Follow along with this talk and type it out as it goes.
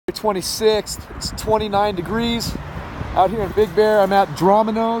26th. It's 29 degrees out here in Big Bear. I'm at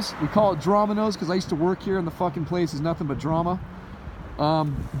Dromino's. We call it Dromino's because I used to work here and the fucking place is nothing but drama.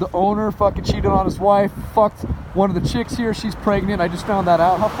 The owner fucking cheated on his wife, fucked one of the chicks here. She's pregnant. I just found that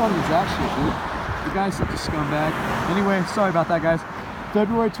out. How funny is that shit, dude? The guy's such a scumbag. Anyway, sorry about that, guys.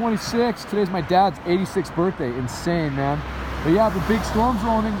 February 26th. Today's my dad's 86th birthday. Insane, man. But yeah, the big storm's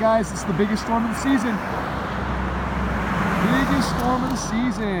rolling in, guys. It's the biggest storm of the season. Biggest storm of the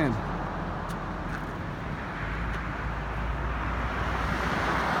season.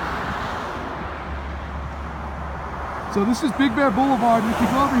 So this is Big Bear Boulevard, and if you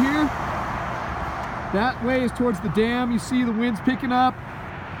go over here, that way is towards the dam. You see the winds picking up.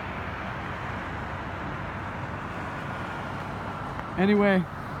 Anyway,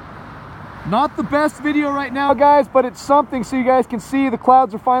 not the best video right now, guys, but it's something so you guys can see the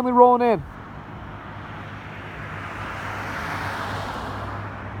clouds are finally rolling in.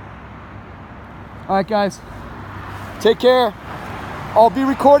 All right, guys, take care. I'll be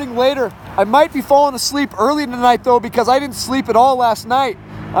recording later. I might be falling asleep early tonight, though, because I didn't sleep at all last night.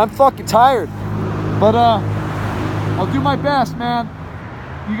 I'm fucking tired. But I'll do my best, man.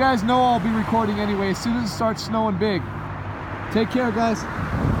 You guys know I'll be recording anyway as soon as it starts snowing big. Take care, guys.